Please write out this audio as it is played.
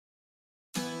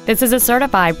This is a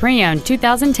certified pre-owned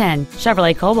 2010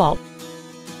 Chevrolet Cobalt.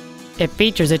 It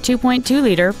features a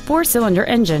 2.2-liter four-cylinder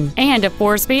engine and a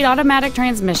 4-speed automatic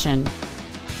transmission.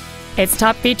 Its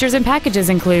top features and packages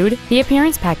include the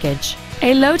appearance package,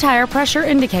 a low tire pressure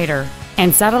indicator,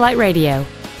 and satellite radio.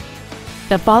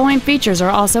 The following features are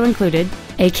also included: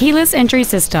 a keyless entry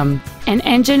system, an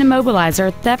engine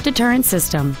immobilizer theft deterrent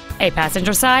system, a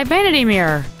passenger side vanity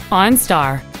mirror,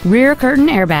 OnStar, rear curtain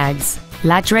airbags,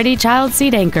 latch-ready child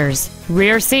seat anchors,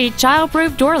 rear seat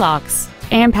child-proof door locks,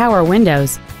 and power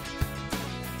windows.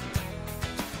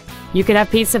 You could have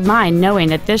peace of mind knowing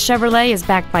that this Chevrolet is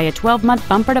backed by a 12-month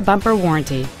bumper-to-bumper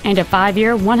warranty and a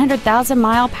 5-year,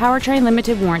 100,000-mile powertrain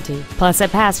limited warranty. Plus,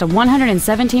 it passed a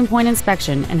 117-point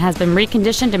inspection and has been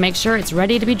reconditioned to make sure it's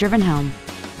ready to be driven home.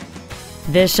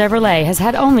 This Chevrolet has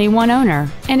had only one owner,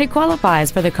 and it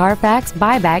qualifies for the Carfax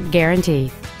buyback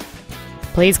guarantee.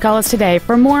 Please call us today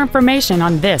for more information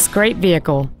on this great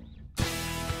vehicle.